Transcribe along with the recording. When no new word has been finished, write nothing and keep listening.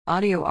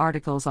Audio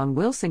articles on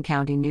Wilson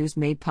County News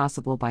made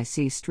possible by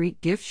C Street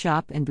Gift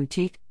Shop and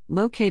Boutique,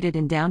 located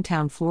in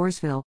downtown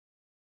Floresville.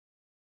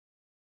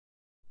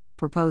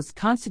 Proposed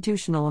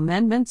constitutional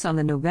amendments on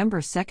the November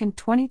 2,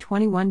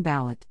 2021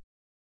 ballot.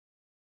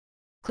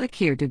 Click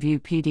here to view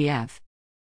PDF.